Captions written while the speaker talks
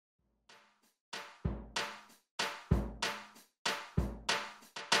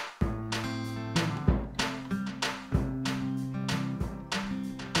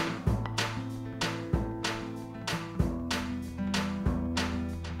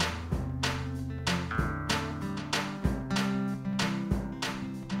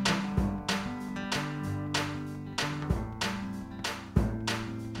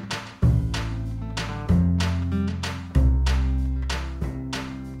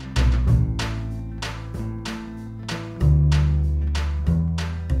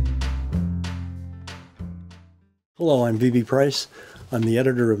Hello, I'm V.B. Price. I'm the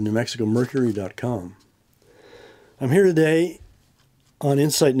editor of NewMexicoMercury.com. I'm here today on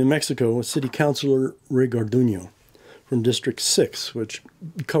Insight New Mexico with City Councilor Rey Garduno from District 6, which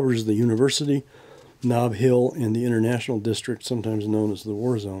covers the University, Nob Hill, and the International District, sometimes known as the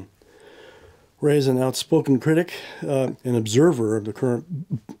War Zone. Rey is an outspoken critic, an observer of the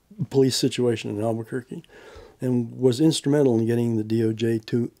current police situation in Albuquerque, and was instrumental in getting the DOJ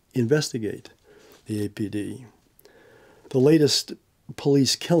to investigate the APD. The latest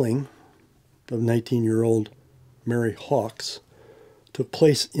police killing of 19-year-old Mary Hawks took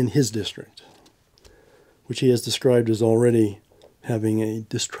place in his district, which he has described as already having a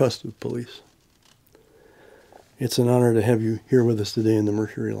distrust of police. It's an honor to have you here with us today in the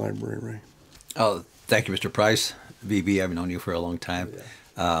Mercury Library, Rey. Oh, thank you, Mr. Price. VB, I've known you for a long time.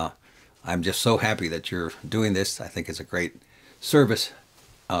 Yeah. I'm just so happy that you're doing this. I think it's a great service.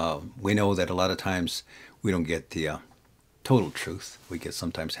 We know that a lot of times we don't get the total truth. We get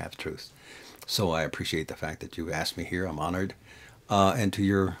sometimes half-truths. So I appreciate the fact that you asked me here. I'm honored. And to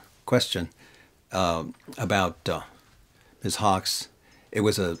your question about Ms. Hawks, it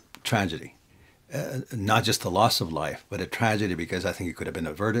was a tragedy. Not just the loss of life, but a tragedy because I think it could have been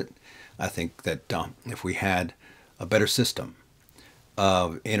averted. I think that if we had a better system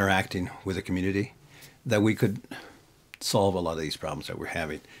of interacting with the community, that we could solve a lot of these problems that we're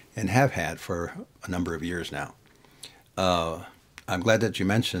having and have had for a number of years now. I'm glad that you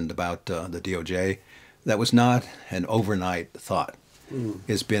mentioned about the DOJ. That was not an overnight thought.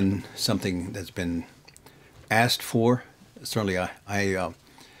 It's been something that's been asked for. Certainly, I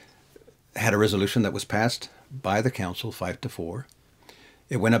had a resolution that was passed by the council 5-4.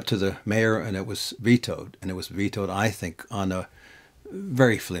 It went up to the mayor and it was vetoed. And it was vetoed, I think, on a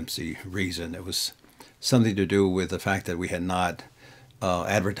very flimsy reason. It was something to do with the fact that we had not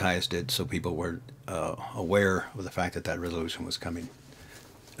advertised it so people were aware of the fact that that resolution was coming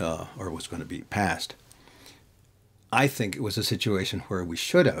or was going to be passed. I think it was a situation where we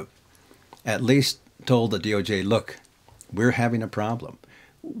should have at least told the DOJ, look, we're having a problem.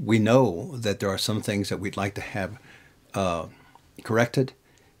 We know that there are some things that we'd like to have corrected,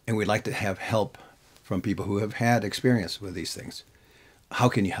 and we'd like to have help from people who have had experience with these things. How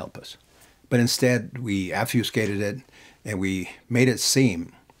can you help us? But instead, we obfuscated it, and we made it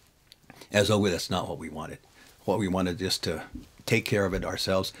seem as though that's not what we wanted. What we wanted just to take care of it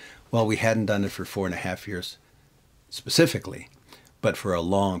ourselves. Well, we hadn't done it for 4.5 years specifically, but for a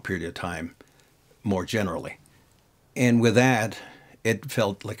long period of time more generally. And with that, it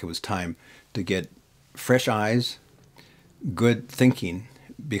felt like it was time to get fresh eyes, good thinking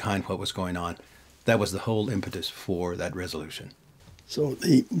behind what was going on. That was the whole impetus for that resolution. So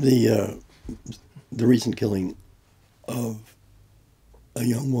the recent killing of a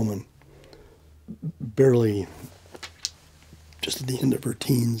young woman, barely just at the end of her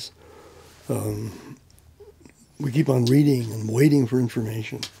teens, we keep on reading and waiting for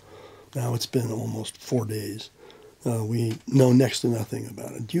information. Now it's been almost 4 days. We know next to nothing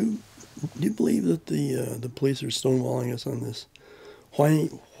about it. Do you believe that the police are stonewalling us on this? Why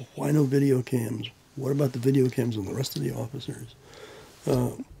no video cams? What about the video cams on the rest of the officers?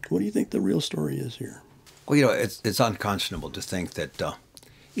 What do you think the real story is here? Well, you know, it's unconscionable to think that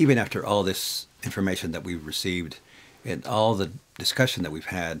even after all this information that we've received and all the discussion that we've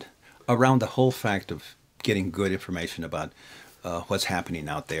had around the whole fact of getting good information about what's happening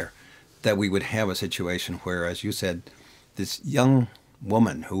out there, that we would have a situation where, as you said, this young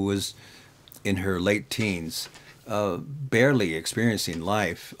woman who was in her late teens, barely experiencing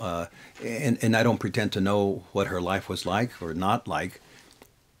life, and I don't pretend to know what her life was like or not like,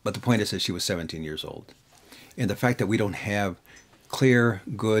 but the point is that she was 17 years old. And the fact that we don't have clear,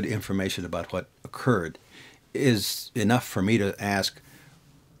 good information about what occurred is enough for me to ask,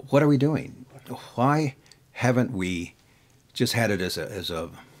 what are we doing? Why haven't we just had it as a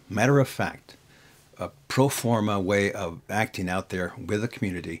matter of fact, a pro forma way of acting out there with the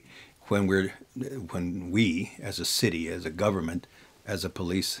community when we, as a city, as a government, as a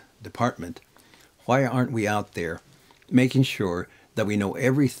police department, why aren't we out there making sure that we know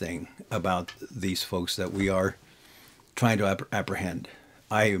everything about these folks that we are trying to apprehend?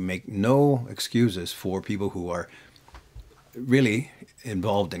 I make no excuses for people who are really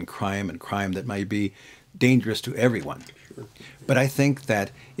involved in crime and crime that might be dangerous to everyone. Sure. But I think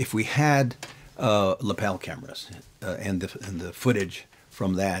that if we had lapel cameras and the footage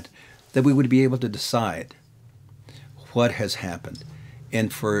from that we would be able to decide what has happened,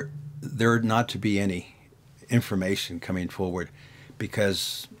 and for there not to be any information coming forward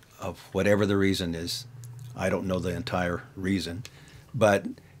because of whatever the reason is. I don't know the entire reason, but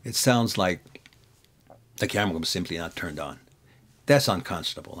it sounds like the camera was simply not turned on. That's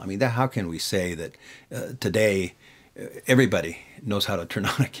unconscionable. I mean, how can we say that today everybody knows how to turn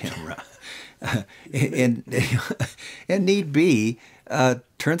on a camera? And need be,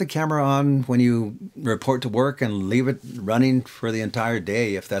 turn the camera on when you report to work and leave it running for the entire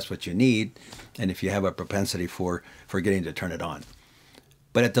day if that's what you need, and if you have a propensity for forgetting to turn it on.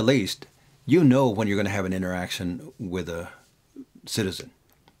 But at the least, you know when you're going to have an interaction with a citizen.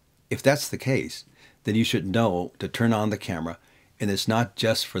 If that's the case, then you should know to turn on the camera, and it's not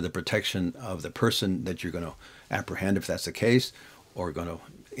just for the protection of the person that you're going to apprehend, if that's the case, or going to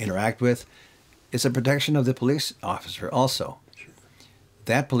interact with. It's a protection of the police officer also. Sure.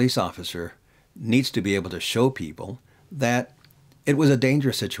 That police officer needs to be able to show people that it was a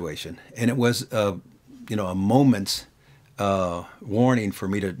dangerous situation, and it was a moment's warning for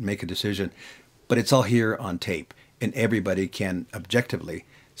me to make a decision, but it's all here on tape, and everybody can objectively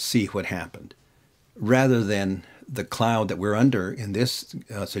see what happened, rather than the cloud that we're under in this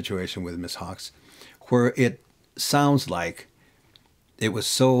situation with Ms. Hawks, where it sounds like it was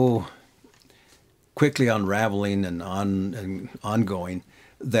so quickly unraveling and ongoing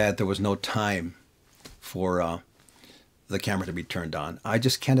that there was no time for the camera to be turned on. I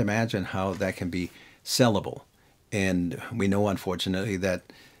just can't imagine how that can be sellable. And we know, unfortunately, that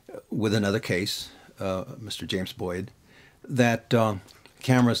with another case, Mr. James Boyd, that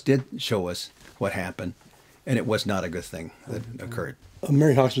cameras did show us what happened, and it was not a good thing that occurred.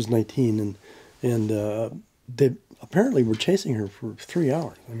 Mary Hawks was 19, and they apparently were chasing her for 3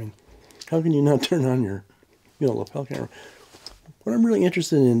 hours. I mean, how can you not turn on your lapel camera? What I'm really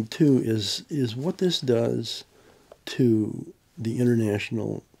interested in, too, is what this does to the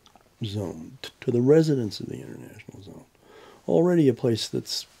international zone, to the residents of the international zone. Already a place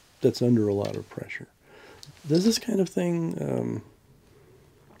that's under a lot of pressure. Does this kind of thing,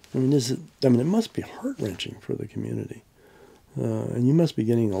 it must be heart-wrenching for the community. And you must be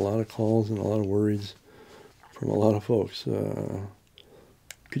getting a lot of calls and a lot of worries from a lot of folks.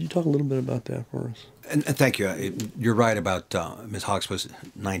 Could you talk a little bit about that for us? And thank you. You're right about Ms. Hawks was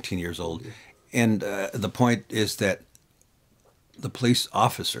 19 years old. And the point is that the police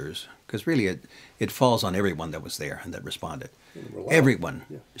officers, because really it falls on everyone that was there and that responded. Everyone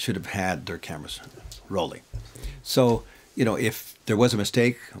should have had their cameras rolling. So, if there was a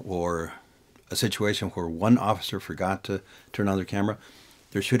mistake or a situation where one officer forgot to turn on their camera,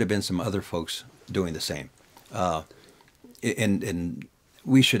 there should have been some other folks doing the same. And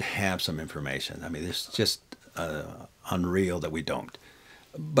we should have some information. I mean, it's just unreal that we don't.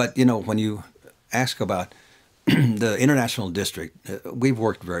 But, when you ask about the International District, we've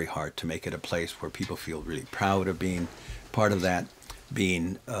worked very hard to make it a place where people feel really proud of being part of that,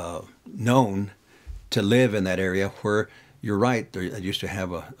 being known to live in that area where, you're right, I used to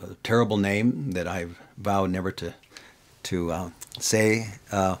have a terrible name that I've vowed never to say.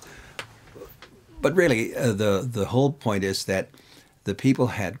 But really, the whole point is that the people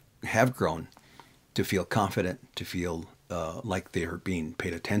have grown to feel confident, to feel like they are being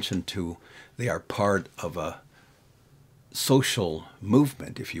paid attention to. They are part of a social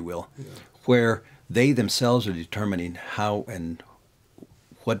movement, if you will, where they themselves are determining how and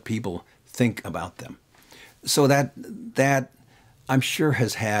what people think about them. So that I'm sure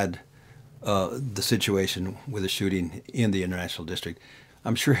has had the situation with the shooting in the International District,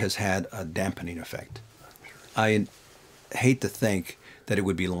 I'm sure has had a dampening effect. I hate to think that it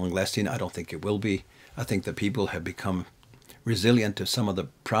would be long-lasting. I don't think it will be. I think the people have become resilient to some of the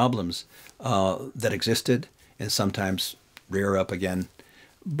problems that existed and sometimes rear up again.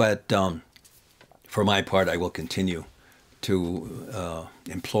 But for my part, I will continue to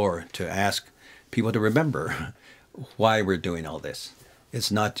implore, to ask people to remember why we're doing all this. It's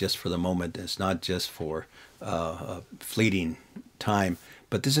not just for the moment. It's not just for a fleeting time,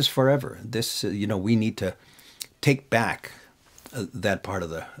 but this is forever. This, we need to take back that part of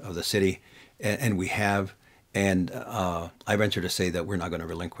the city, and we have. And I venture to say that we're not going to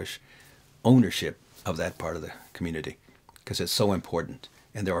relinquish ownership of that part of the community because it's so important.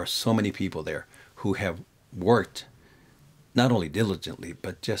 And there are so many people there who have worked not only diligently,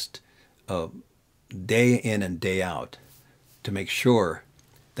 but just day in and day out to make sure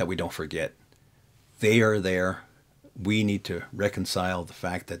that we don't forget. They are there. We need to reconcile the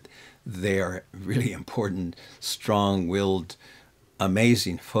fact that they are really important, strong-willed,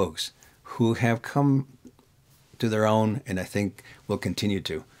 amazing folks who have come to their own, and I think will continue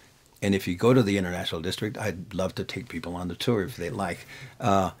to. And if you go to the International District, I'd love to take people on the tour if they like.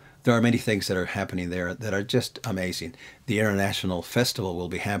 There are many things that are happening there that are just amazing. The International Festival will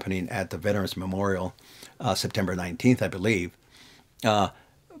be happening at the Veterans Memorial September 19th, I believe.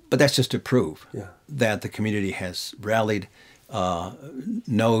 But that's just to prove Yeah. that the community has rallied,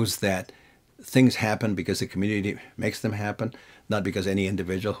 knows that things happen because the community makes them happen, not because any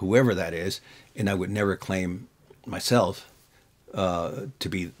individual, whoever that is. And I would never claim myself to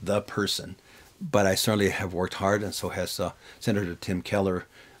be the person, but I certainly have worked hard, and so has Senator Tim Keller,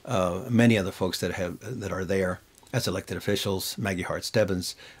 many other folks that are there as elected officials, Maggie Hart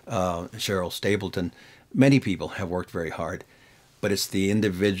Stebbins, Cheryl Stapleton. Many people have worked very hard, but it's the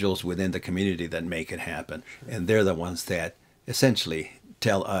individuals within the community that make it happen, and they're the ones that essentially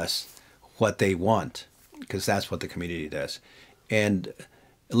tell us what they want, because that's what the community does. And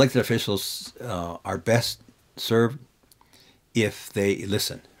elected officials are best served if they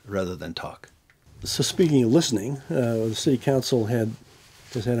listen rather than talk. So speaking of listening, the City Council has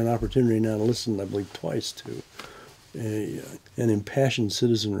had an opportunity now to listen, I believe, twice to an impassioned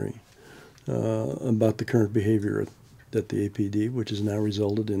citizenry about the current behavior at the APD, which has now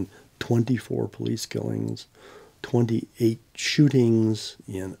resulted in 24 police killings, 28 shootings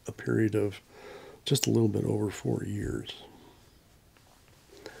in a period of just a little bit over 4 years.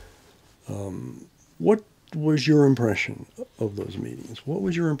 What was your impression of those meetings? What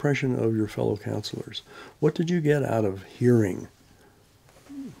was your impression of your fellow councilors? What did you get out of hearing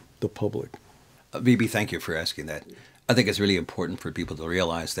the public? VB, thank you for asking that. I think it's really important for people to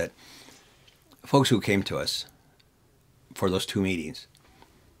realize that folks who came to us for those 2 meetings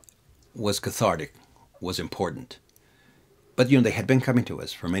was cathartic, was important. But, they had been coming to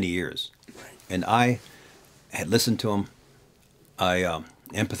us for many years. And I had listened to them. I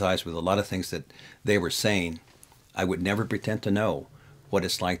empathized with a lot of things that they were saying. I would never pretend to know what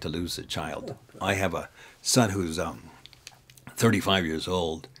it's like to lose a child. I have a son who's 35 years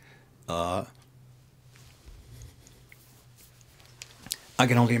old. I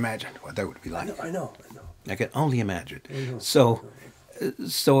can only imagine what that would be like. I know. I can only imagine. So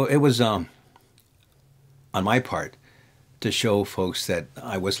it was on my part to show folks that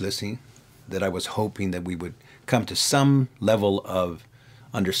I was listening, that I was hoping that we would come to some level of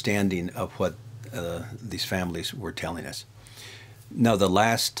understanding of what these families were telling us. Now, the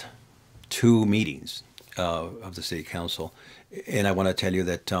last 2 meetings of the City Council, and I want to tell you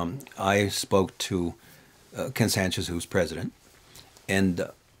that I spoke to Ken Sanchez, who's president, and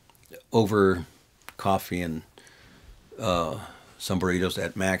over coffee and some burritos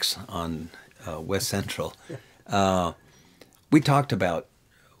at Max on West Central, we talked about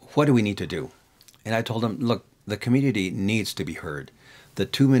what do we need to do. And I told him, look, the community needs to be heard. The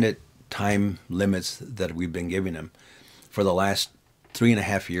 2-minute time limits that we've been giving them for the last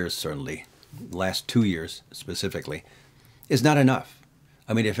 3.5 years, certainly, last 2 years specifically, is not enough.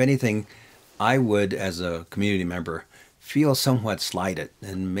 I mean, if anything, I would, as a community member, feel somewhat slighted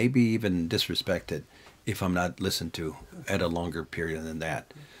and maybe even disrespected if I'm not listened to at a longer period than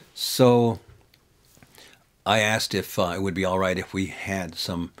that. So I asked if it would be all right if we had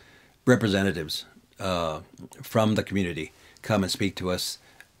some representatives from the community come and speak to us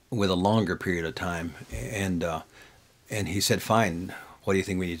with a longer period of time. And he said, fine, what do you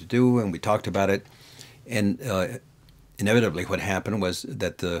think we need to do? And we talked about it. And inevitably what happened was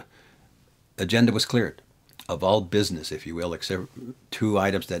that the agenda was cleared of all business, if you will, except 2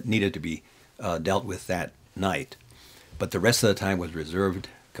 items that needed to be dealt with that night. But the rest of the time was reserved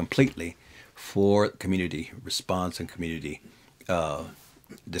completely for community response and community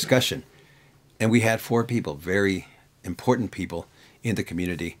discussion. And we had 4 people, very important people in the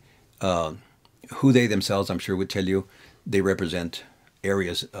community, who they themselves, I'm sure, would tell you, they represent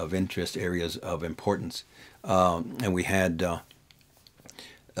areas of interest, areas of importance. And we had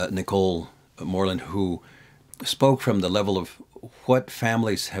Nicole Moreland, who spoke from the level of what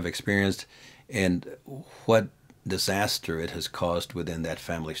families have experienced and what disaster it has caused within that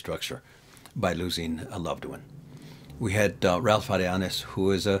family structure by losing a loved one. We had Ralph Arianes,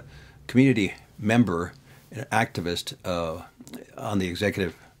 who is a community member, an activist on the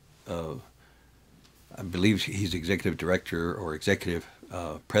executive, I believe he's executive director or executive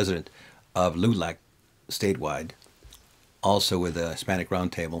president of LULAC statewide, also with the Hispanic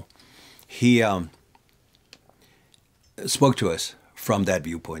Roundtable. He spoke to us from that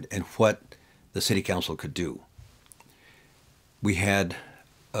viewpoint and what the City Council could do. We had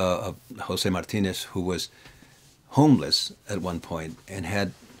Jose Martinez, who was homeless at one point and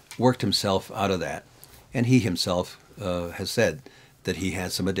had worked himself out of that. And he himself has said that he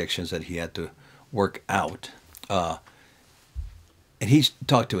had some addictions that he had to work out. And he's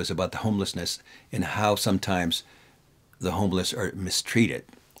talked to us about the homelessness and how sometimes the homeless are mistreated,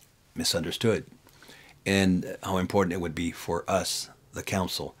 misunderstood, and how important it would be for us, the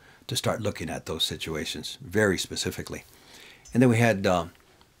council, to start looking at those situations very specifically. And then we had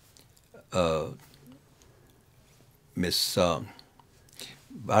Miss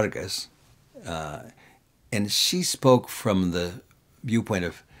Vargas, and she spoke from the viewpoint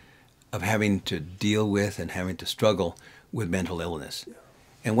of having to deal with and having to struggle with mental illness. Yeah.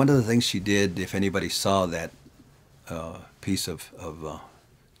 And one of the things she did, if anybody saw that piece of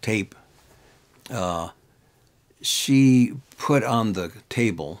tape, she put on the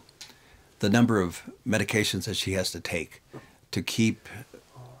table the number of medications that she has to take to keep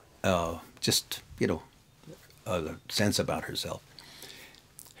just, you know, a sense about herself.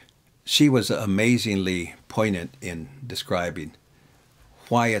 She was amazingly poignant in describing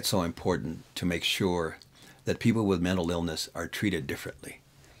why it's so important to make sure that people with mental illness are treated differently.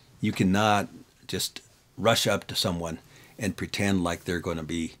 You cannot just rush up to someone and pretend like they're going to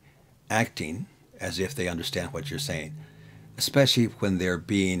be acting as if they understand what you're saying, especially when they're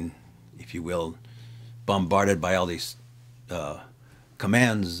being, if you will, bombarded by all these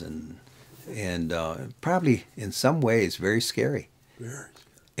commands and probably in some ways very scary. Very.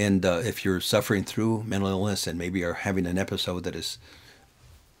 And if you're suffering through mental illness and maybe are having an episode that is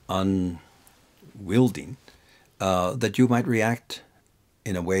unwielding, that you might react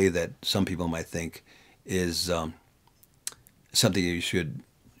in a way that some people might think is something you should,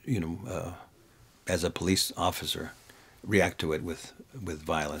 you know, as a police officer, react to it with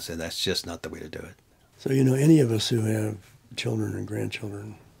violence, and that's just not the way to do it. So, you know, any of us who have children and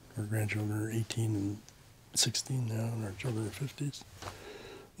grandchildren, our grandchildren are 18 and 16 now, and our children are 50s,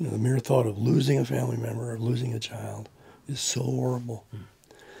 you know, the mere thought of losing a family member or losing a child is so horrible.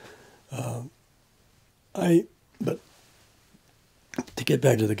 But to get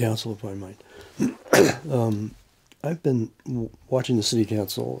back to the council, if I might, I've been watching the city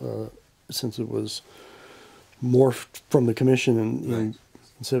council since it was morphed from the commission in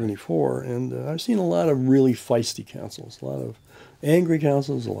 74, and I've seen a lot of really feisty councils, a lot of angry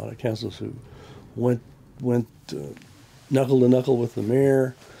councils, a lot of councils who went knuckle to knuckle with the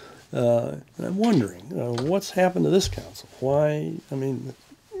mayor, and I'm wondering what's happened to this council. Why? I mean,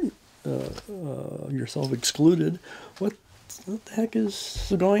 yourself excluded. What the heck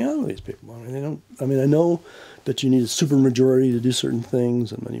is going on with these people? I mean, they don't. I mean, I know that you need a supermajority to do certain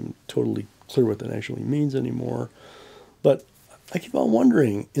things. I'm not even totally clear what that actually means anymore. But I keep on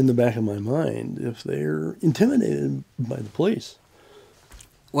wondering in the back of my mind if they're intimidated by the police.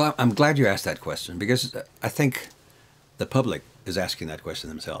 Well, I'm glad you asked that question, because I think the public is asking that question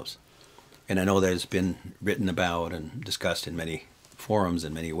themselves. And I know that it's been written about and discussed in many forums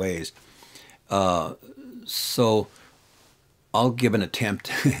in many ways. So I'll give an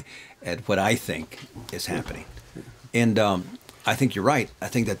attempt at what I think is happening. And I think you're right. I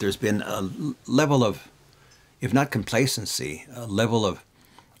think that there's been a level of, if not complacency, a level of,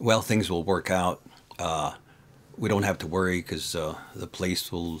 well, things will work out. We don't have to worry because the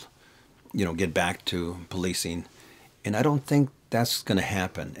police will, you know, get back to policing. And I don't think that's going to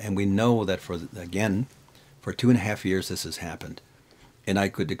happen. And we know that for 2.5 years this has happened. And I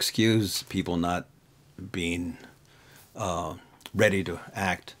could excuse people not being ready to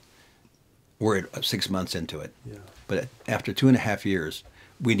act. We're 6 months into it. Yeah. But after 2.5 years,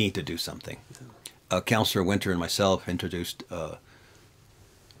 we need to do something. Yeah. Councilor Winter and myself introduced a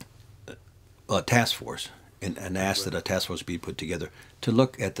task force and asked that a task force be put together to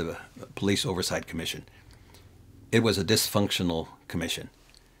look at the Police Oversight Commission. It was a dysfunctional commission.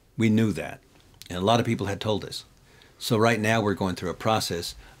 We knew that, and a lot of people had told us. So right now we're going through a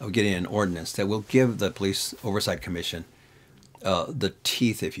process of getting an ordinance that will give the Police Oversight Commission the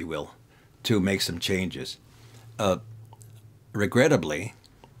teeth, if you will, to make some changes. Regrettably,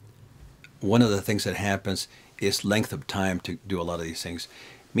 one of the things that happens is length of time to do a lot of these things.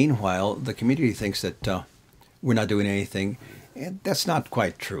 Meanwhile, the community thinks that we're not doing anything, and that's not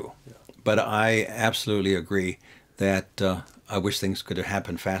quite true. Yeah. But I absolutely agree that I wish things could have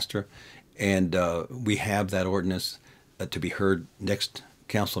happened faster, and we have that ordinance to be heard next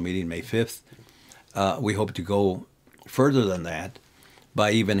council meeting, May 5th. We hope to go further than that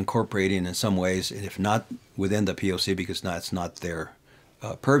by even incorporating in some ways, and if not within the POC because it's not their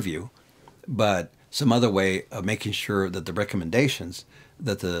purview, but some other way of making sure that the recommendations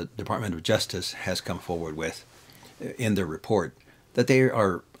that the Department of Justice has come forward with in their report, that they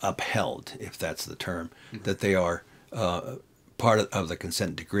are upheld, if that's the term, that they are part of the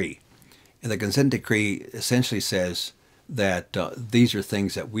consent decree. And the consent decree essentially says that these are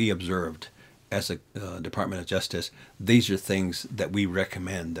things that we observed as a Department of Justice. These are things that we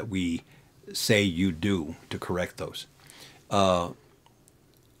recommend that we say you do to correct those.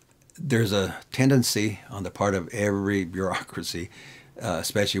 There's a tendency on the part of every bureaucracy,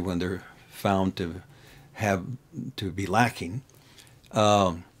 especially when they're found to be lacking,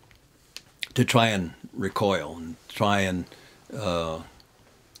 to try and recoil and try and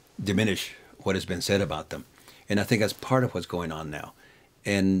diminish what has been said about them. And I think that's part of what's going on now.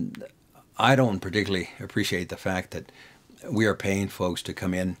 And I don't particularly appreciate the fact that we are paying folks to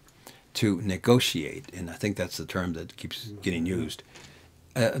come in to negotiate, and I think that's the term that keeps getting used.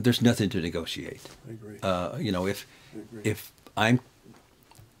 There's nothing to negotiate. I agree. You know, if I'm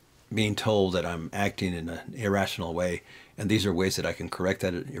being told that I'm acting in an irrational way, and these are ways that I can correct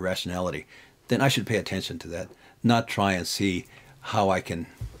that irrationality, then I should pay attention to that, not try and see how I can,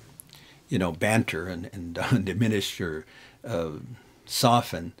 you know, banter and diminish or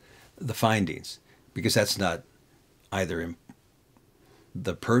soften the findings, because that's not either in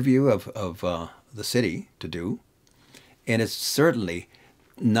the purview of the city to do, and it's certainly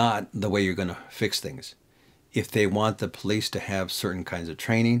not the way you're going to fix things. If they want the police to have certain kinds of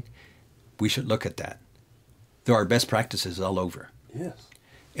training, we should look at that. There are best practices all over. Yes.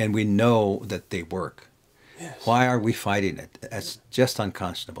 And we know that they work. Yes. Why are we fighting it? That's just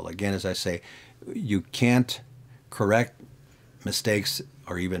unconscionable. Again, as I say, you can't correct mistakes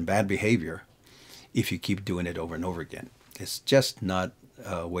or even bad behavior if you keep doing it over and over again. It's just not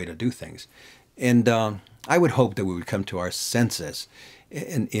a way to do things. And I would hope that we would come to our senses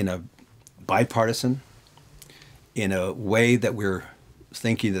in a bipartisan, in a way that we're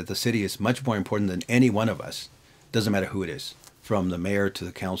thinking that the city is much more important than any one of us. Doesn't matter who it is, from the mayor to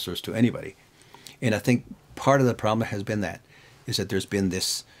the councilors to anybody. And I think part of the problem has been that there's been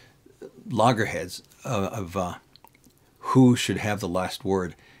this loggerheads of who should have the last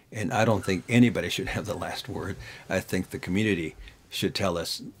word. And I don't think anybody should have the last word. I think the community should tell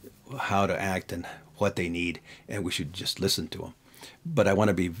us how to act and what they need, and we should just listen to them. But I want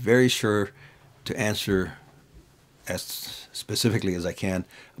to be very sure to answer as specifically as I can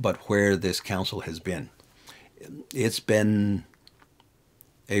about where this council has been. It's been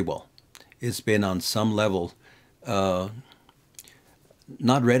AWOL. It's been on some level not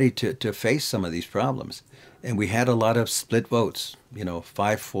ready to face some of these problems. And we had a lot of split votes, you know,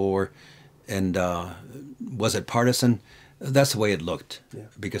 5-4. And was it partisan? That's the way it looked, yeah,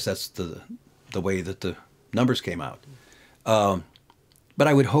 because that's the way that the numbers came out. But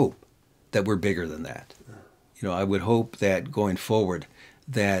I would hope that we're bigger than that. You know, I would hope that going forward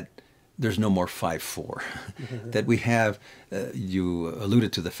that there's no more 5-4, that we have, you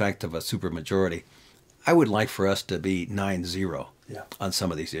alluded to the fact of a supermajority. I would like for us to be 9-0 yeah, on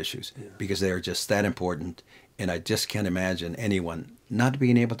some of these issues, yeah, because they are just that important. And I just can't imagine anyone not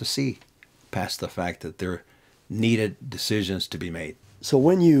being able to see past the fact that there are needed decisions to be made. So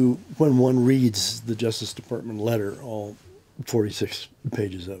when one reads the Justice Department letter, all 46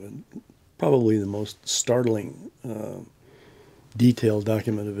 pages of it, probably the most startling, detailed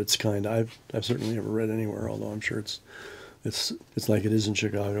document of its kind I've certainly ever read anywhere. Although I'm sure it's like it is in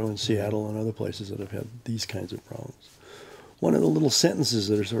Chicago and Seattle and other places that have had these kinds of problems. One of the little sentences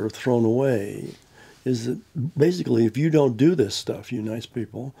that are sort of thrown away is that basically, if you don't do this stuff, you nice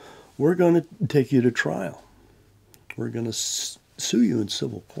people, we're going to take you to trial. We're going to sue you in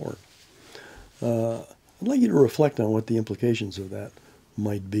civil court. I'd like you to reflect on what the implications of that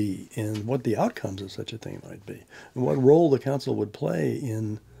might be and what the outcomes of such a thing might be, and what role the council would play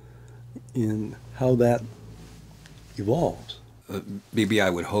in how that evolves. BB, I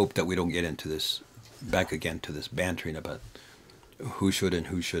would hope that we don't get into this, back again to this bantering about who should and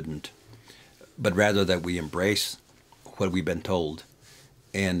who shouldn't, but rather that we embrace what we've been told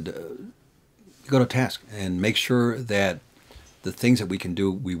and go to task and make sure that the things that we can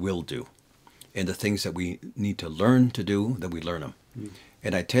do, we will do. And the things that we need to learn to do, that we learn them. Mm.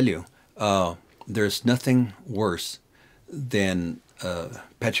 And I tell you, there's nothing worse than a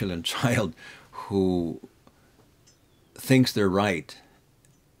petulant child who thinks they're right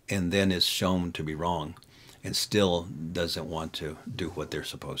and then is shown to be wrong and still doesn't want to do what they're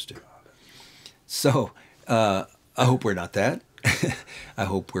supposed to. So I hope we're not that. I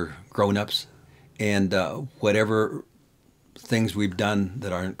hope we're grown-ups, and whatever things we've done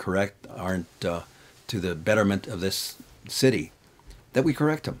that aren't correct, aren't to the betterment of this city, that we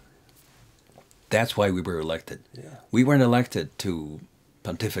correct them. That's why we were elected. Yeah. We weren't elected to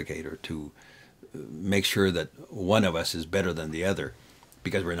pontificate or to make sure that one of us is better than the other,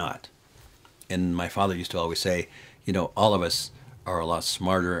 because we're not. And my father used to always say, you know, all of us are a lot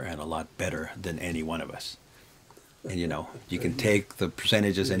smarter and a lot better than any one of us. And, you know, you can take the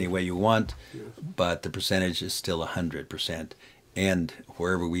percentages any way you want, but the percentage is still 100%. And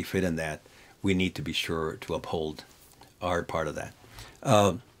wherever we fit in that, we need to be sure to uphold our part of that.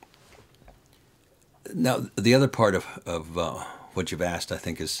 Now, the other part of what you've asked, I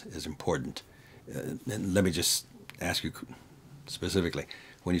think, is important. And let me just ask you specifically,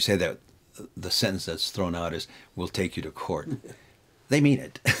 when you say that the sentence that's thrown out is, "We'll take you to court." They mean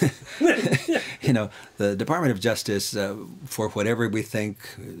it. You know, the Department of Justice, for whatever we think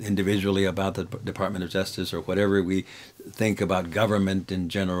individually about the Department of Justice, or whatever we think about government in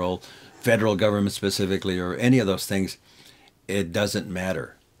general, federal government specifically, or any of those things, it doesn't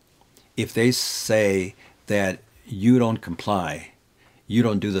matter. If they say that you don't comply, you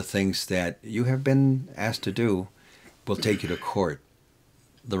don't do the things that you have been asked to do, we'll take you to court.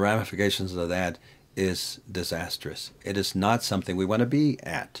 The ramifications of that is disastrous. It is not something we want to be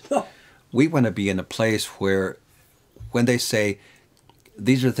at. We want to be in a place where when they say,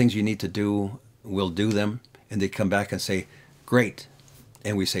 these are the things you need to do, we'll do them, and they come back and say, great.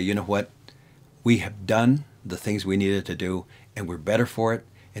 And we say, you know what? We have done the things we needed to do, and we're better for it.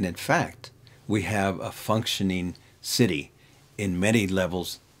 And in fact, we have a functioning city in many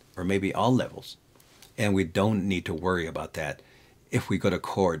levels, or maybe all levels, and we don't need to worry about that. If we go to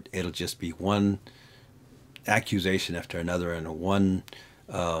court, it'll just be one accusation after another, and one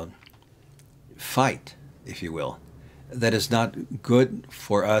fight, if you will, that is not good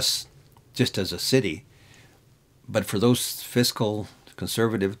for us just as a city, but for those fiscal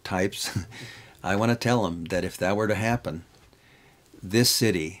conservative types. I want to tell them that if that were to happen, this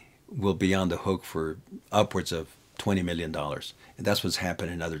city will be on the hook for upwards of $20 million. And that's what's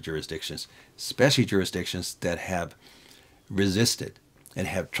happened in other jurisdictions, especially jurisdictions that have resisted and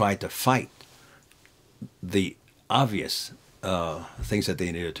have tried to fight the obvious things that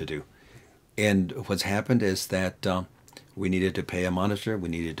they needed to do. And what's happened is that we needed to pay a monitor, we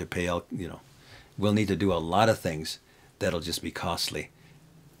needed to pay, we'll need to do a lot of things that'll just be costly,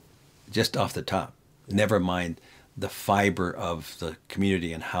 just off the top. Never mind the fiber of the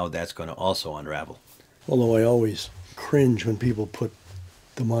community and how that's going to also unravel. although I always cringe when people put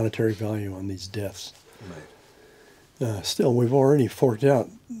the monetary value on these deaths. Right. Still, we've already forked out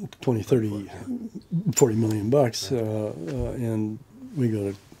 20, 30, 40 million bucks, and we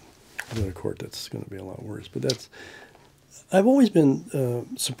go to court. That's going to be a lot worse. But that's, I've always been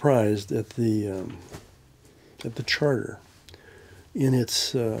surprised at the charter in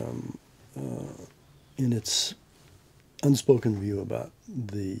its unspoken view about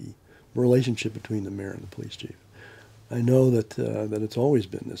the relationship between the mayor and the police chief. I know that it's always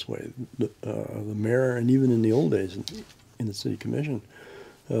been this way. The mayor, and even in the old days in the city commission,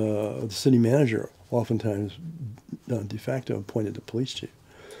 the city manager oftentimes de facto appointed the police chief.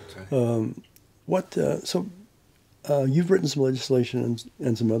 That's right. So you've written some legislation,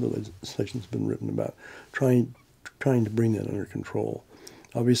 and some other legislation has been written about trying to bring that under control.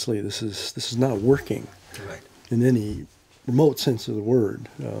 Obviously, this is not working right. in any remote sense of the word.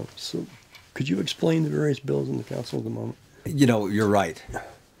 So could you explain the various bills in the council at the moment? You know, you're right.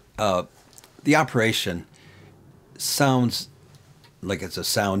 The operation sounds like it's a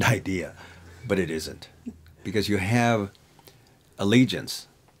sound idea, but it isn't. Because you have allegiance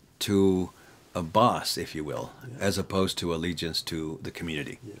to a boss, if you will, as opposed to allegiance to the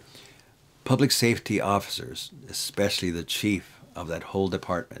community. Yes. Public safety officers, especially the chief of that whole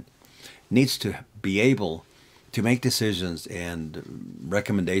department, needs to be able to make decisions and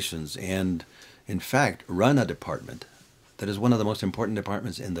recommendations and, in fact, run a department that is one of the most important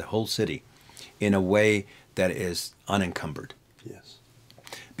departments in the whole city in a way that is unencumbered. Yes.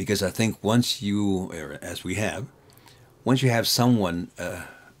 Because I think once you, as we have, once you have someone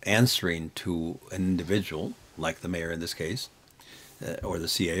answering to an individual, like the mayor in this case, or the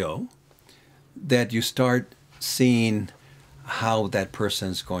CAO, that you start seeing how that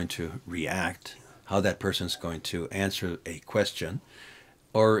person's going to react, how that person's going to answer a question,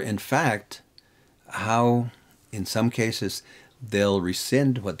 or in fact, how in some cases they'll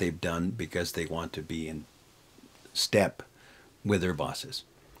rescind what they've done because they want to be in step with their bosses.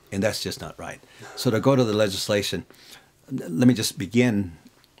 And that's just not right. So to go to the legislation, let me just begin,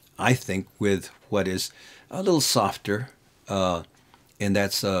 I think, with what is a little softer, and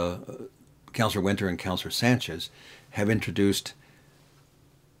that's Councilor Winter and Councilor Sanchez have introduced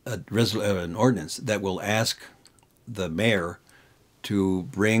an ordinance that will ask the mayor to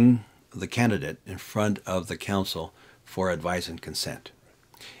bring the candidate in front of the council for advice and consent.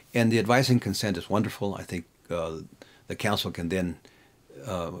 And the advice and consent is wonderful. I think the council can then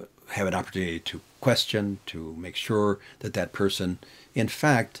have an opportunity to question, to make sure that that person, in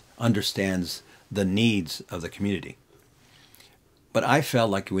fact, understands the needs of the community. But I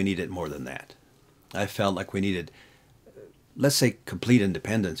felt like we needed more than that. I felt like we needed, let's say, complete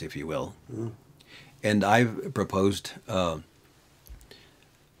independence, if you will. Mm. And I've proposed an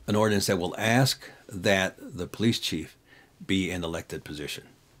ordinance that will ask that the police chief be an elected position.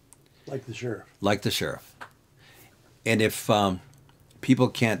 Like the sheriff. Like the sheriff. And if people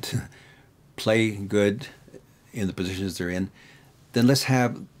can't play good in the positions they're in, then let's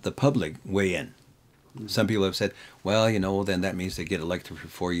have the public weigh in. Some people have said, well, you know, then that means they get elected for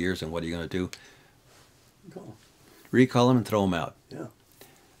 4 years, and what are you going to do? Recall them and throw them out. Yeah.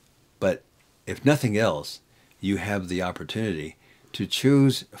 But if nothing else, you have the opportunity to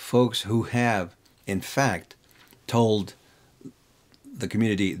choose folks who have, in fact, told the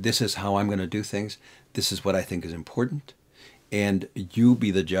community, this is how I'm going to do things, this is what I think is important, and you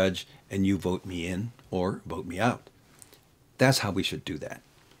be the judge and you vote me in or vote me out. That's how we should do that.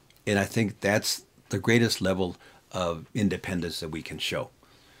 And I think that's the greatest level of independence that we can show.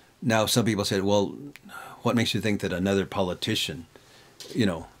 Now, some people said, well, what makes you think that another politician, you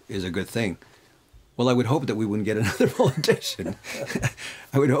know, is a good thing? Well, I would hope that we wouldn't get another politician.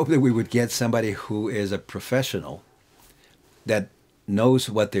 I would hope that we would get somebody who is a professional that knows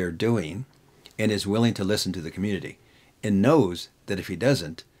what they're doing and is willing to listen to the community and knows that if he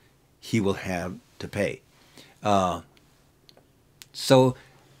doesn't, he will have to pay. So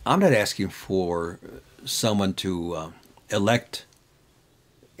I'm not asking for someone to elect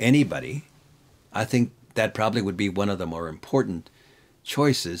anybody. I think that probably would be one of the more important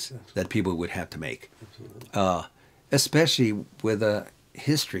choices that people would have to make, especially with a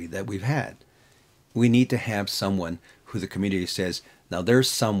history that we've had. We need to have someone who the community says, now there's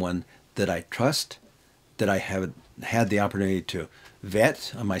someone that I trust, that I have had the opportunity to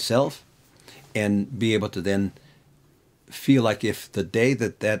vet myself, and be able to then feel like if the day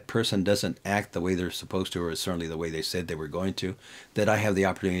that that person doesn't act the way they're supposed to, or certainly the way they said they were going to, that I have the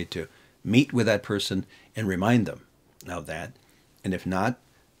opportunity to meet with that person and remind them of that. And if not,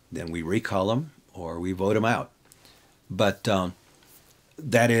 then we recall them or we vote them out. But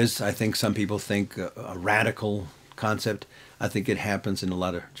that is, I think some people think, a radical concept. I think it happens in a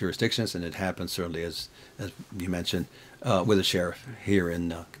lot of jurisdictions, and it happens certainly, as you mentioned, with the sheriff here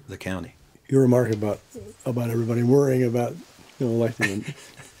in the county. Your remark about everybody worrying about, you know, electing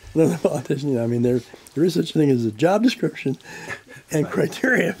another politician. I mean, there is such a thing as a job description and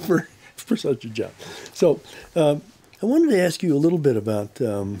criteria for such a job. So I wanted to ask you a little bit about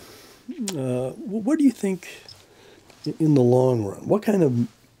what do you think in the long run? What kind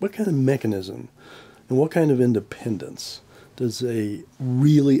of mechanism and what kind of independence does a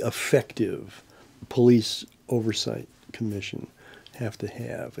really effective police oversight commission have to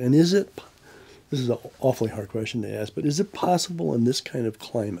have? And is it, this is an awfully hard question to ask, but is it possible in this kind of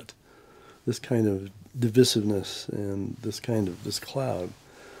climate, this kind of divisiveness and this cloud,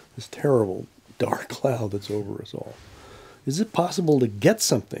 this terrible dark cloud that's over us all, is it possible to get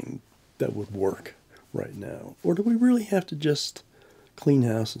something that would work right now? Or do we really have to just clean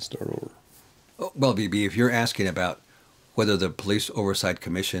house and start over? Well, BB, if you're asking about whether the Police Oversight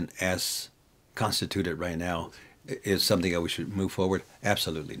Commission as constituted right now is something that we should move forward,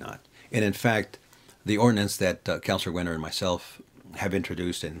 absolutely not. And in fact, the ordinance that Councilor Winter and myself have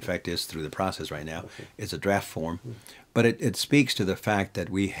introduced, and in fact is through the process right now, is a draft form. But it speaks to the fact that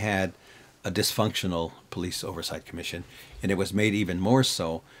we had a dysfunctional Police Oversight Commission, and it was made even more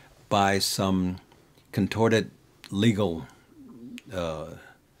so by some contorted legal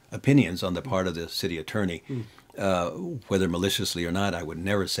opinions on the part of the city attorney, whether maliciously or not. I would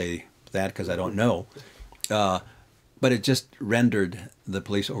never say that because I don't know. But it just rendered the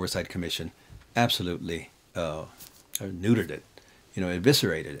Police Oversight Commission absolutely neutered it,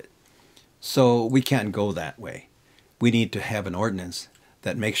 eviscerated it. So we can't go that way. We need to have an ordinance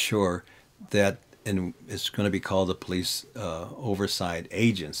that makes sure that, and it's going to be called the Police Oversight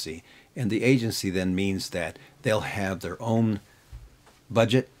Agency, and the agency then means that they'll have their own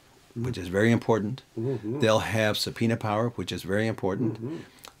budget, which is very important. They'll have subpoena power, which is very important.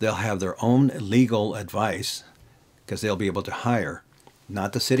 They'll have their own legal advice, because they'll be able to hire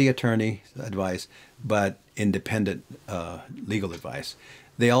not the city attorney advice, but independent legal advice.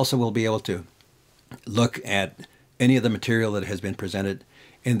 They also will be able to look at any of the material that has been presented,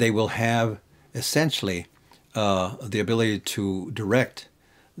 and they will have essentially the ability to direct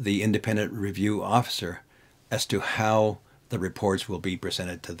the independent review officer as to how the reports will be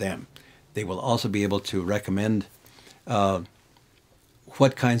presented to them. They will also be able to recommend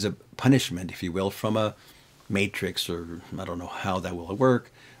what kinds of punishment, if you will, from a matrix, or I don't know how that will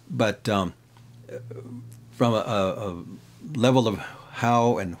work, but from a level of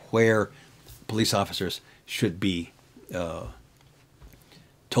how and where police officers should be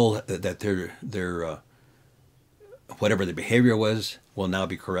told that their whatever the behavior was will now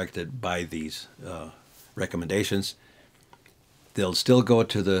be corrected by these recommendations. They'll still go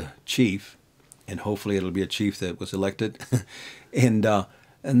to the chief, and hopefully it'll be a chief that was elected, and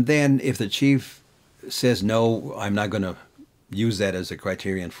then if the chief says, no, I'm not going to use that as a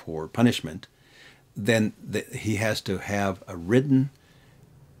criterion for punishment, then he has to have a written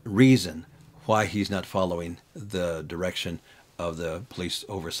reason why he's not following the direction of the Police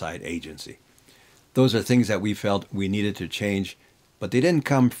Oversight Agency. Those are things that we felt we needed to change, but they didn't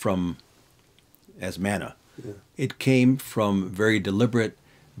come from as manna. Yeah. It came from very deliberate,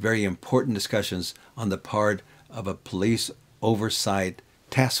 very important discussions on the part of a police oversight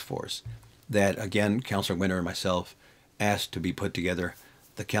task force that, again, Councilor Winter and myself asked to be put together.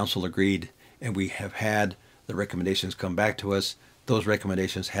 The council agreed, and we have had the recommendations come back to us. Those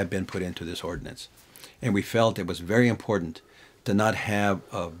recommendations have been put into this ordinance. And we felt it was very important to not have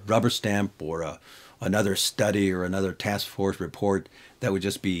a rubber stamp or another study or another task force report that would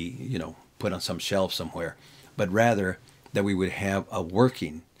just be, you know, put on some shelf somewhere, but rather that we would have a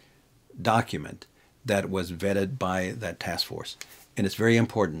working document that was vetted by that task force. And it's very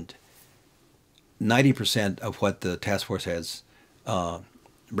important. 90% of what the task force has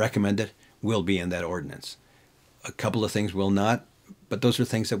recommended will be in that ordinance. A couple of things will not, but those are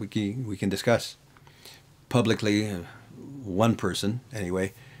things that we can discuss. Publicly, one person,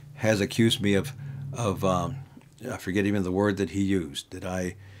 anyway, has accused me of I forget even the word that he used, that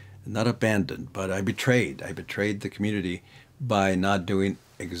I, not abandoned, but I betrayed. I betrayed the community by not doing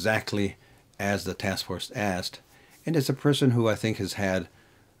exactly as the task force asked. And it's a person who I think has had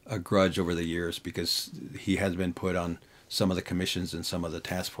a grudge over the years because he has been put on some of the commissions and some of the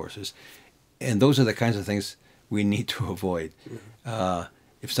task forces. And those are the kinds of things we need to avoid.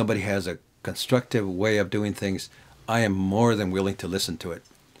 If somebody has a constructive way of doing things, I am more than willing to listen to it,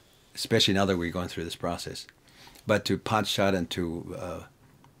 especially now that we're going through this process. But to pot shot and to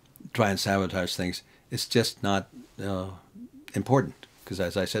try and sabotage things, it's just not important. Because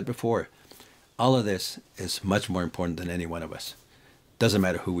as I said before, all of this is much more important than any one of us. Doesn't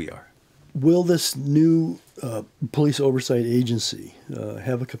matter who we are. Will this new police oversight agency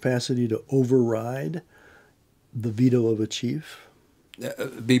have a capacity to override the veto of a chief?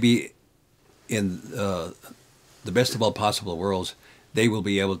 BB, in the best of all possible worlds, they will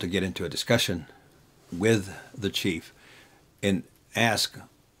be able to get into a discussion with the chief and ask,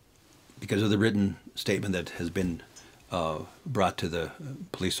 because of the written statement that has been brought to the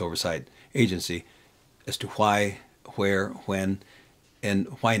Police Oversight Agency, as to why, where, when, and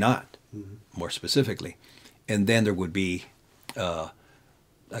why not, more specifically. And then there would be a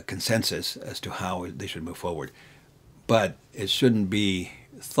consensus as to how they should move forward. But it shouldn't be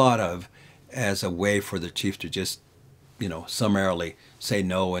thought of as a way for the chief to just, you know, summarily say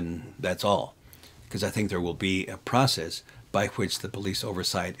no and that's all. Because I think there will be a process by which the Police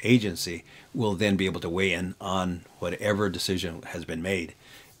Oversight Agency will then be able to weigh in on whatever decision has been made.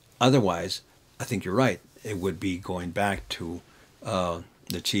 Otherwise, I think you're right. It would be going back to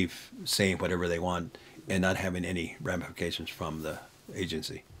the chief saying whatever they want and not having any ramifications from the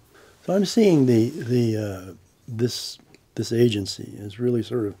agency. So I'm seeing this agency is really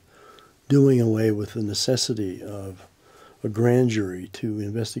sort of doing away with the necessity of a grand jury to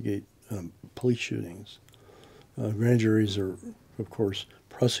investigate police shootings. Grand juries are, of course,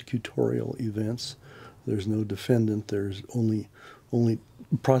 prosecutorial events. There's no defendant. There's only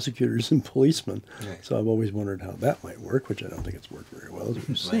prosecutors and policemen. Right. So I've always wondered how that might work, which I don't think it's worked very well, as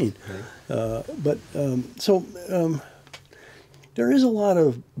we've seen. Right. So there is a lot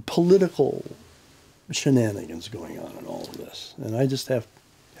of political shenanigans going on in all of this, and I just have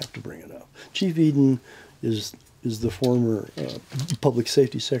to bring it up. Chief Eden is the former public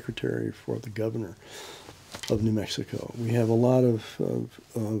safety secretary for the governor of New Mexico. We have a lot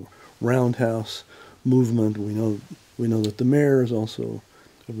of roundhouse movement. We know that the mayor is also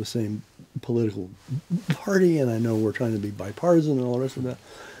of the same political party, and I know we're trying to be bipartisan and all the rest of that.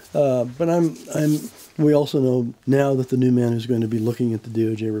 But we also know now that the new man who's going to be looking at the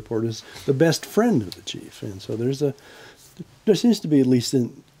DOJ report is the best friend of the chief, and so there seems to be, at least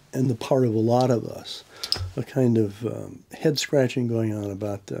in the part of a lot of us, a kind of head scratching going on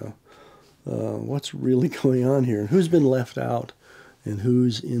about what's really going on here and who's been left out and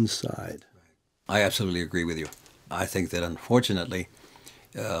who's inside. I absolutely agree with you. I think that unfortunately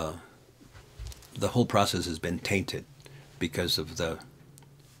the whole process has been tainted because of the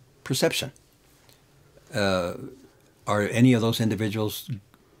perception. Are any of those individuals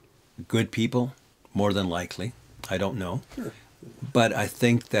good people? More than likely. I don't know. Sure. But I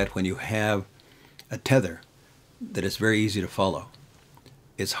think that when you have a tether that is very easy to follow,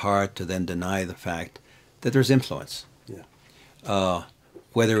 it's hard to then deny the fact that there's influence. Yeah.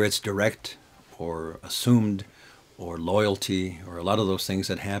 Whether it's direct or assumed or loyalty or a lot of those things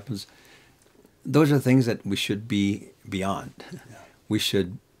that happens, those are things that we should be beyond. Yeah. We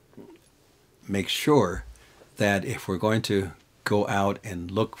should make sure that if we're going to go out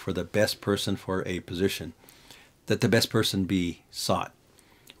and look for the best person for a position, that the best person be sought.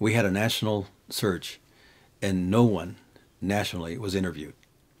 We had a national search, and no one nationally was interviewed.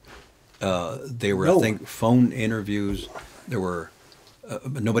 They were, I think, phone interviews. There were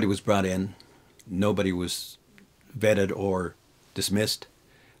nobody was brought in, nobody was vetted or dismissed,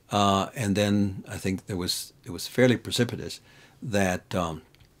 and then I think it was fairly precipitous that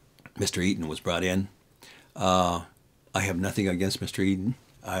Mr. Eaton was brought in. I have nothing against Mr. Eaton.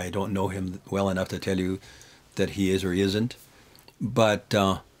 I don't know him well enough to tell you that he is or he isn't. But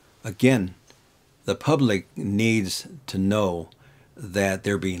again, the public needs to know that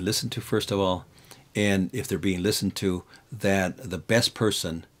they're being listened to, first of all, and if they're being listened to, that the best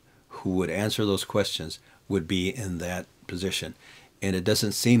person who would answer those questions would be in that position. And it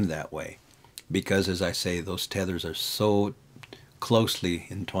doesn't seem that way because, as I say, those tethers are so closely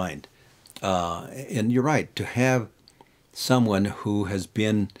entwined. And you're right, to have someone who has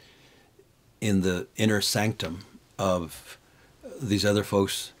been in the inner sanctum of these other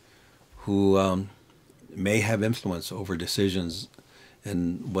folks who may have influence over decisions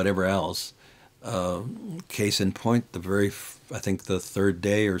and whatever else. Case in point, I think the third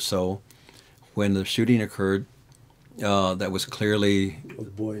day or so, when the shooting occurred, that was clearly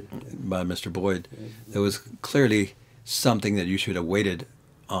by Mr. Boyd. There was clearly something that you should have waited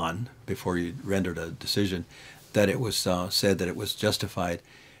on before you rendered a decision. That it was said that it was justified,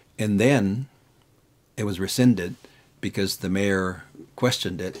 and then it was rescinded because the mayor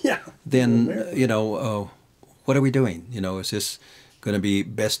questioned it. Yeah. Then what are we doing? Is this going to be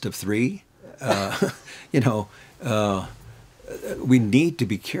best of three? We need to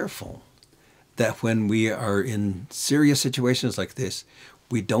be careful that when we are in serious situations like this,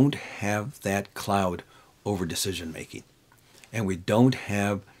 we don't have that cloud over decision making, and we don't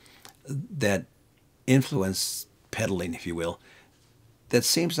have that influence peddling, if you will, that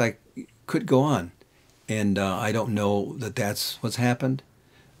seems like could go on. And I don't know that that's what's happened,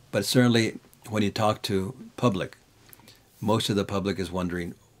 but certainly when you talk to public, most of the public is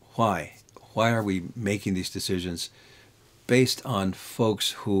wondering why. Why are we making these decisions based on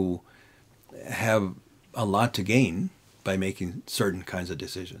folks who have a lot to gain by making certain kinds of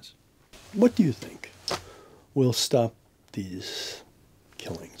decisions? What do you think will stop these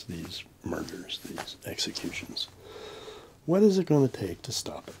killings, these murders, these executions? What is it going to take to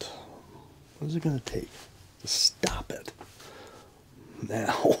stop it? What is it going to take to stop it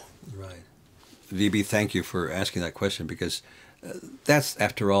now? Right. VB, thank you for asking that question, because that's,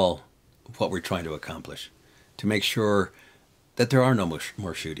 after all, what we're trying to accomplish, to make sure that there are no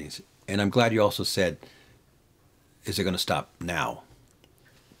more shootings. And I'm glad you also said, is it going to stop now?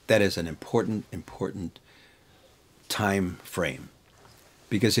 That is an important time frame.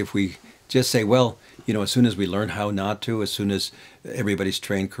 Because if we just say, well, as soon as we learn how not to, as soon as everybody's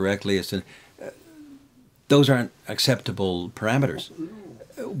trained correctly, those aren't acceptable parameters.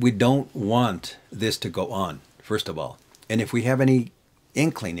 We don't want this to go on, first of all. And if we have any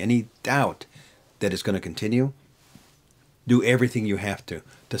inkling, any doubt that it's going to continue, do everything you have to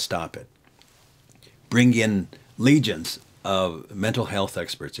stop it. Bring in legions of mental health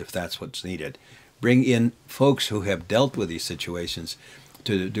experts if that's what's needed. Bring in folks who have dealt with these situations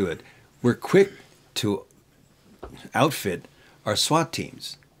to do it. We're quick to outfit our SWAT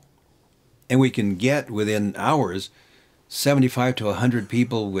teams, and we can get within hours 75 to 100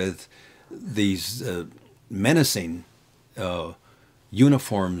 people with these menacing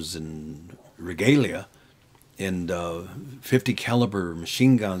uniforms and regalia and 50 caliber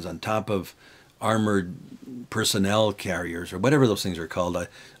machine guns on top of armored personnel carriers, or whatever those things are called.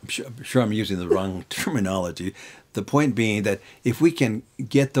 I'm sure I'm using the wrong terminology. The point being that if we can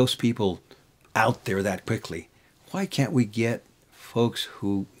get those people out there that quickly, why can't we get folks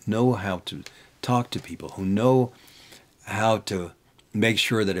who know how to talk to people, who know how to make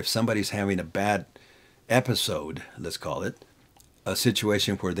sure that if somebody's having a bad episode, let's call it, a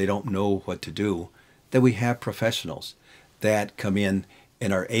situation where they don't know what to do, that we have professionals that come in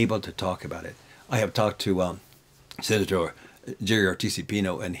and are able to talk about it. I have talked to Senator Jerry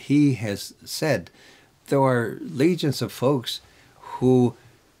Ortiz-Pino, and he has said there are legions of folks who,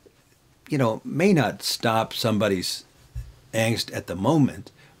 may not stop somebody's angst at the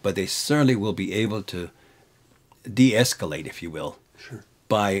moment, but they certainly will be able to de-escalate, if you will, sure,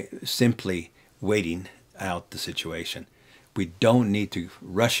 by simply waiting out the situation. We don't need to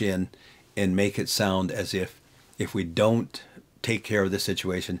rush in and make it sound as if we don't take care of this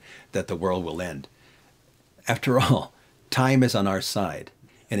situation, that the world will end. After all, time is on our side.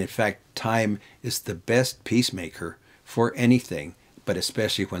 And in fact, time is the best peacemaker for anything, but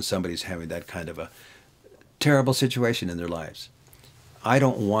especially when somebody's having that kind of a terrible situation in their lives. I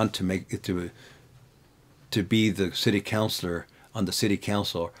don't want to make it to be the city councilor on the city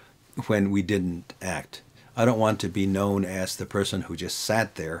council when we didn't act. I don't want to be known as the person who just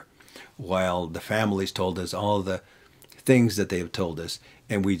sat there while the families told us all the things that they have told us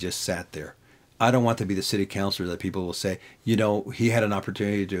and we just sat there. I don't want to be the city councilor that people will say, you know, he had an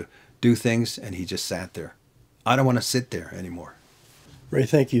opportunity to do things and he just sat there. I don't want to sit there anymore. Ray,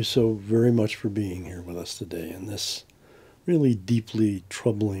 thank you so very much for being here with us today in this really deeply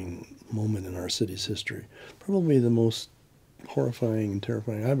troubling moment in our city's history. Probably the most horrifying and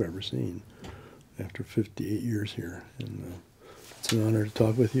terrifying I've ever seen after 58 years here. And it's an honor to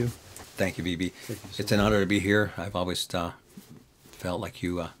talk with you. Thank you, VB. Thank you so It's an honor to be here. I've always felt like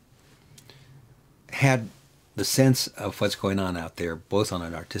you had the sense of what's going on out there, both on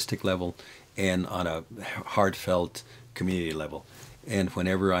an artistic level and on a heartfelt community level. And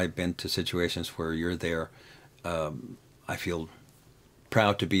whenever I've been to situations where you're there, I feel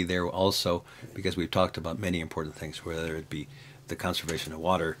proud to be there also, because we've talked about many important things, whether it be the conservation of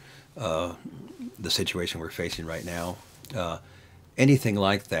water, the situation we're facing right now, anything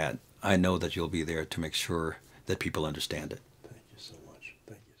like that. I know that you'll be there to make sure that people understand it.